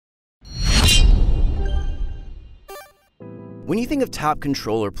When you think of top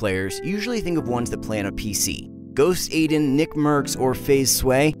controller players, you usually think of ones that play on a PC. Ghost Aiden, Nick Merckx, or FaZe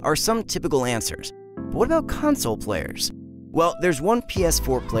Sway are some typical answers. But what about console players? Well, there's one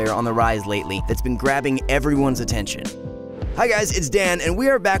PS4 player on the rise lately that's been grabbing everyone's attention. Hi guys, it's Dan, and we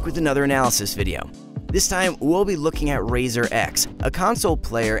are back with another analysis video. This time, we'll be looking at RaZorX, a console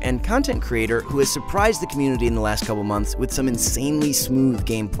player and content creator who has surprised the community in the last couple months with some insanely smooth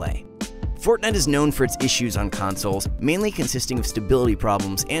gameplay. Fortnite is known for its issues on consoles, mainly consisting of stability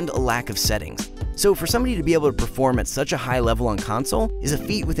problems and a lack of settings. So for somebody to be able to perform at such a high level on console is a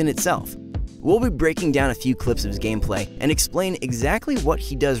feat within itself. We'll be breaking down a few clips of his gameplay and explain exactly what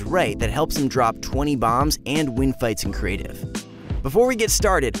he does right that helps him drop 20 bombs and win fights in creative. Before we get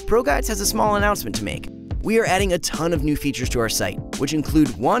started, ProGuides has a small announcement to make. We are adding a ton of new features to our site, which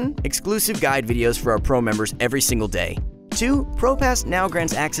include 1. Exclusive guide videos for our Pro members every single day. 2. ProPass now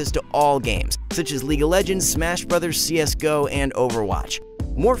grants access to all games, such as League of Legends, Smash Bros, CSGO, and Overwatch.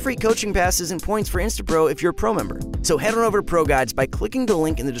 More free coaching passes and points for InstaPro if you're a Pro member. So head on over to ProGuides by clicking the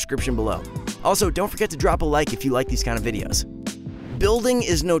link in the description below. Also, don't forget to drop a like if you like these kind of videos. Building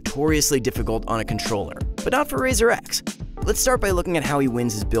is notoriously difficult on a controller, but not for RaZorX. Let's start by looking at how he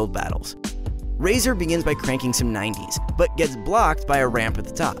wins his build battles. Razor begins by cranking some 90s, but gets blocked by a ramp at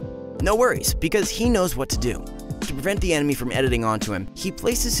the top. No worries, because he knows what to do. To prevent the enemy from editing onto him, he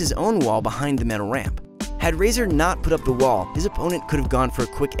places his own wall behind the metal ramp. Had Razor not put up the wall, his opponent could have gone for a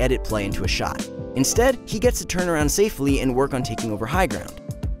quick edit play into a shot. Instead, he gets to turn around safely and work on taking over high ground.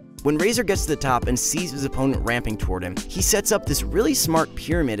 When Razor gets to the top and sees his opponent ramping toward him, he sets up this really smart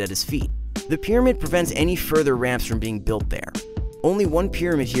pyramid at his feet. The pyramid prevents any further ramps from being built there. Only one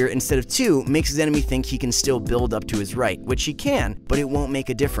pyramid here instead of 2 makes his enemy think he can still build up to his right, which he can, but it won't make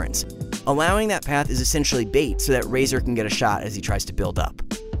a difference. Allowing that path is essentially bait so that Razor can get a shot as he tries to build up.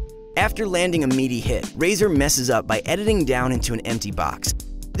 After landing a meaty hit, Razor messes up by editing down into an empty box.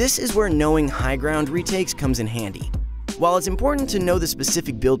 This is where knowing high ground retakes comes in handy. While it's important to know the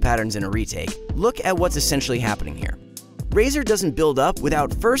specific build patterns in a retake, look at what's essentially happening here. Razor doesn't build up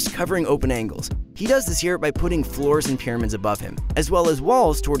without first covering open angles. He does this here by putting floors and pyramids above him, as well as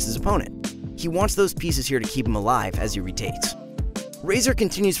walls towards his opponent. He wants those pieces here to keep him alive as he retakes. Razor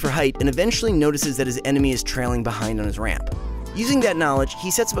continues for height and eventually notices that his enemy is trailing behind on his ramp. Using that knowledge,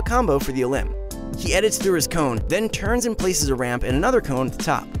 he sets up a combo for the Elim. He edits through his cone, then turns and places a ramp and another cone at the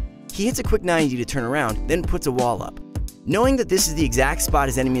top. He hits a quick 90 to turn around, then puts a wall up. Knowing that this is the exact spot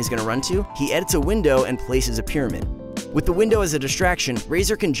his enemy is going to run to, he edits a window and places a pyramid. With the window as a distraction,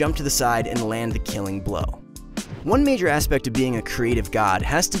 Razor can jump to the side and land the killing blow. One major aspect of being a creative god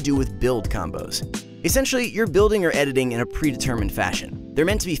has to do with build combos. Essentially, you're building or editing in a predetermined fashion. They're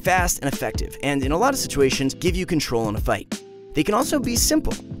meant to be fast and effective, and in a lot of situations, give you control in a fight. They can also be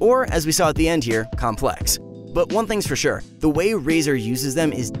simple, or, as we saw at the end here, complex. But one thing's for sure, the way Razor uses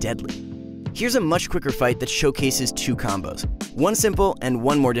them is deadly. Here's a much quicker fight that showcases 2 combos, one simple and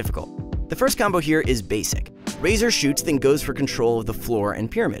one more difficult. The first combo here is basic. Razor shoots, then goes for control of the floor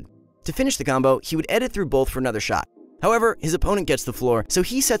and pyramid. To finish the combo, he would edit through both for another shot. However, his opponent gets the floor, so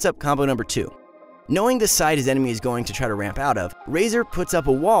he sets up combo number 2. Knowing the side his enemy is going to try to ramp out of, Razor puts up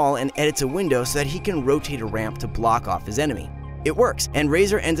a wall and edits a window so that he can rotate a ramp to block off his enemy. It works, and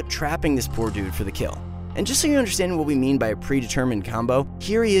Razor ends up trapping this poor dude for the kill. And just so you understand what we mean by a predetermined combo,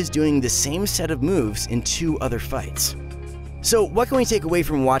 here he is doing the same set of moves in 2 other fights. So what can we take away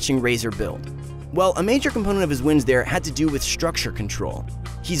from watching Razor build? Well, a major component of his wins there had to do with structure control.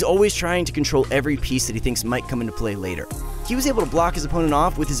 He's always trying to control every piece that he thinks might come into play later. He was able to block his opponent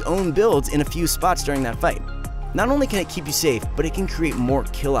off with his own builds in a few spots during that fight. Not only can it keep you safe, but it can create more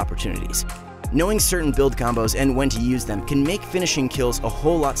kill opportunities. Knowing certain build combos and when to use them can make finishing kills a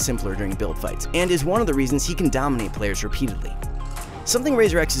whole lot simpler during build fights, and is one of the reasons he can dominate players repeatedly. Something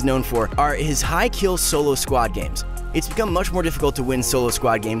RaZorX is known for are his high kill solo squad games. It's become much more difficult to win solo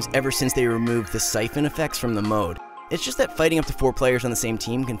squad games ever since they removed the siphon effects from the mode. It's just that fighting up to 4 players on the same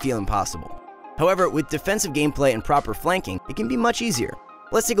team can feel impossible. However, with defensive gameplay and proper flanking, it can be much easier.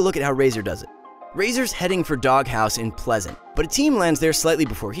 Let's take a look at how Razor does it. Razor's heading for Doghouse in Pleasant, but a team lands there slightly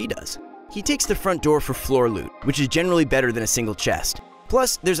before he does. He takes the front door for floor loot, which is generally better than a single chest.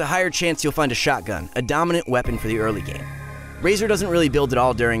 Plus, there's a higher chance you'll find a shotgun, a dominant weapon for the early game. Razor doesn't really build at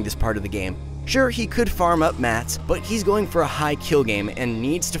all during this part of the game. Sure, he could farm up mats, but he's going for a high kill game and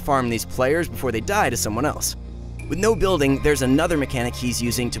needs to farm these players before they die to someone else. With no building, there's another mechanic he's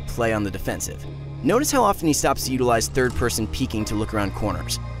using to play on the defensive. Notice how often he stops to utilize third-person peeking to look around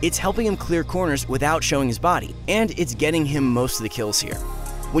corners. It's helping him clear corners without showing his body, and it's getting him most of the kills here.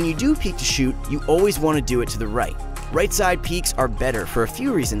 When you do peek to shoot, you always want to do it to the right. Right side peeks are better for a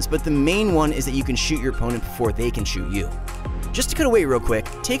few reasons, but the main one is that you can shoot your opponent before they can shoot you. Just to cut away real quick,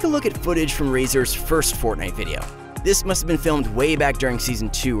 take a look at footage from RaZor's first Fortnite video. This must have been filmed way back during Season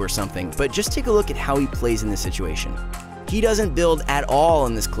 2 or something, but just take a look at how he plays in this situation. He doesn't build at all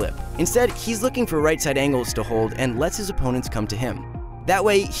in this clip. Instead, he's looking for right side angles to hold and lets his opponents come to him. That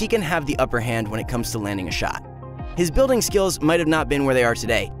way, he can have the upper hand when it comes to landing a shot. His building skills might have not been where they are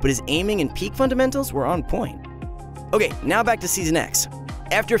today, but his aiming and peak fundamentals were on point. Okay, now back to Season X.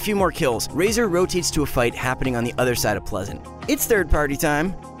 After a few more kills, RaZor rotates to a fight happening on the other side of Pleasant. It's third party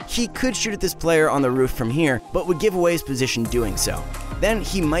time. He could shoot at this player on the roof from here, but would give away his position doing so. Then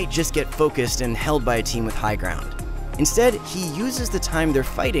he might just get focused and held by a team with high ground. Instead, he uses the time they're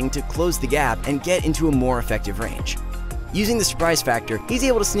fighting to close the gap and get into a more effective range. Using the surprise factor, he's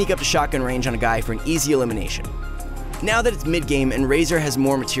able to sneak up to shotgun range on a guy for an easy elimination. Now that it's mid-game and RaZor has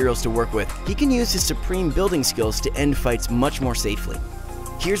more materials to work with, he can use his supreme building skills to end fights much more safely.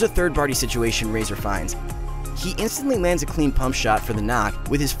 Here's a third-party situation RaZor finds. He instantly lands a clean pump shot for the knock,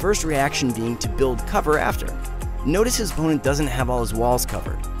 with his first reaction being to build cover after. Notice his opponent doesn't have all his walls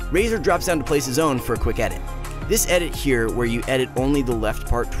covered. RaZor drops down to place his own for a quick edit. This edit here, where you edit only the left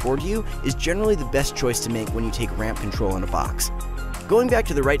part toward you, is generally the best choice to make when you take ramp control in a box. Going back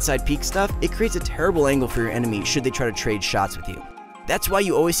to the right side peek stuff, it creates a terrible angle for your enemy should they try to trade shots with you. That's why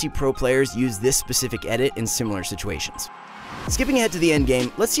you always see pro players use this specific edit in similar situations. Skipping ahead to the end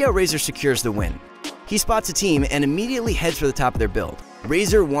game, let's see how RaZor secures the win. He spots a team and immediately heads for the top of their build.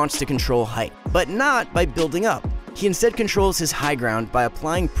 RaZor wants to control height, but not by building up. He instead controls his high ground by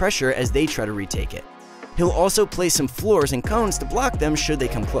applying pressure as they try to retake it. He'll also place some floors and cones to block them should they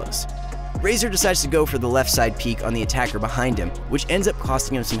come close. RaZor decides to go for the left side peek on the attacker behind him, which ends up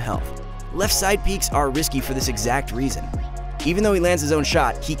costing him some health. Left side peeks are risky for this exact reason. Even though he lands his own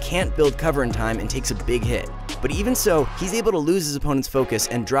shot, he can't build cover in time and takes a big hit. But even so, he's able to lose his opponent's focus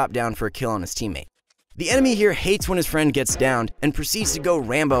and drop down for a kill on his teammate. The enemy here hates when his friend gets downed and proceeds to go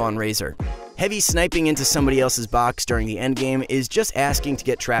Rambo on RaZor. Heavy sniping into somebody else's box during the endgame is just asking to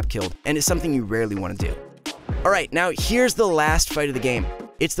get trap killed, and is something you rarely want to do. Alright, now here's the last fight of the game.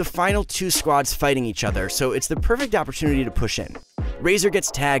 It's the final two squads fighting each other, so it's the perfect opportunity to push in. RaZor gets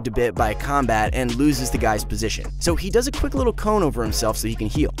tagged a bit by a combat and loses the guy's position, so he does a quick little cone over himself so he can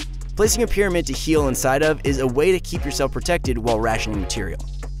heal. Placing a pyramid to heal inside of is a way to keep yourself protected while rationing material.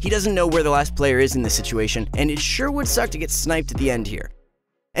 He doesn't know where the last player is in this situation, and it sure would suck to get sniped at the end here.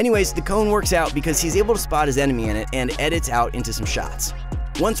 Anyways, the cone works out because he's able to spot his enemy in it and edits out into some shots.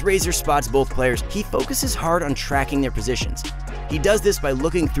 Once RaZor spots both players, he focuses hard on tracking their positions. He does this by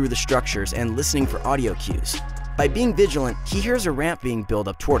looking through the structures and listening for audio cues. By being vigilant, he hears a ramp being built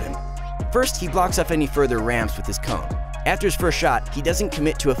up toward him. First, he blocks off any further ramps with his cone. After his first shot, he doesn't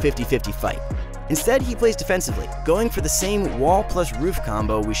commit to a 50-50 fight. Instead, he plays defensively, going for the same wall plus roof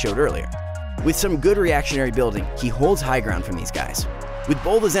combo we showed earlier. With some good reactionary building, he holds high ground from these guys. With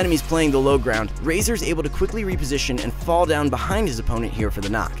both his enemies playing the low ground, RaZor's able to quickly reposition and fall down behind his opponent here for the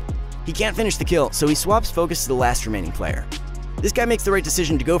knock. He can't finish the kill, so he swaps focus to the last remaining player. This guy makes the right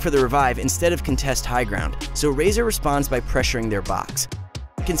decision to go for the revive instead of contest high ground, so RaZor responds by pressuring their box.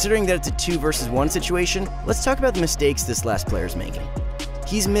 Considering that it's a 2 versus 1 situation, let's talk about the mistakes this last player is making.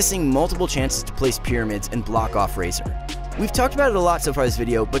 He's missing multiple chances to place pyramids and block off RaZor. We've talked about it a lot so far this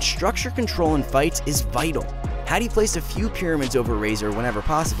video, but structure control in fights is vital. Had he placed a few pyramids over RaZor whenever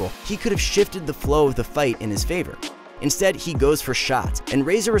possible, he could have shifted the flow of the fight in his favor. Instead, he goes for shots, and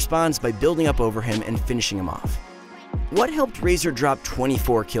RaZor responds by building up over him and finishing him off. What helped RaZor drop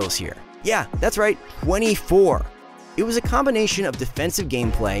 24 kills here? Yeah, that's right, 24! It was a combination of defensive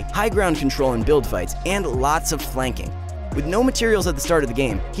gameplay, high ground control in build fights, and lots of flanking. With no materials at the start of the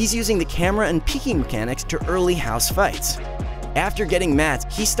game, he's using the camera and peeking mechanics to early house fights. After getting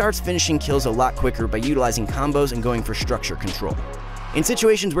mats, he starts finishing kills a lot quicker by utilizing combos and going for structure control. In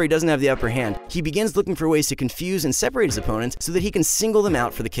situations where he doesn't have the upper hand, he begins looking for ways to confuse and separate his opponents so that he can single them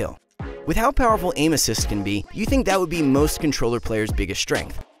out for the kill. With how powerful aim assist can be, you think that would be most controller players' biggest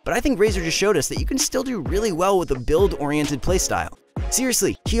strength. But I think RaZor just showed us that you can still do really well with a build-oriented playstyle.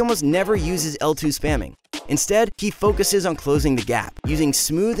 Seriously, he almost never uses L2 spamming. Instead, he focuses on closing the gap, using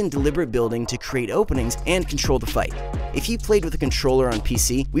smooth and deliberate building to create openings and control the fight. If he played with a controller on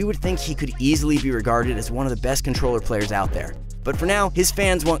PC, we would think he could easily be regarded as one of the best controller players out there. But for now, his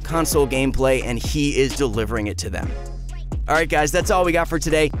fans want console gameplay and he is delivering it to them. Alright guys, that's all we got for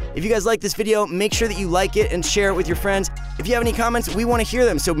today. If you guys like this video, make sure that you like it and share it with your friends. If you have any comments, we want to hear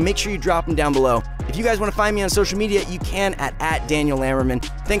them, so make sure you drop them down below. If you guys want to find me on social media, you can at @DanielLammerman.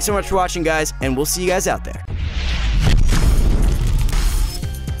 Thanks so much for watching guys, and we'll see you guys out there.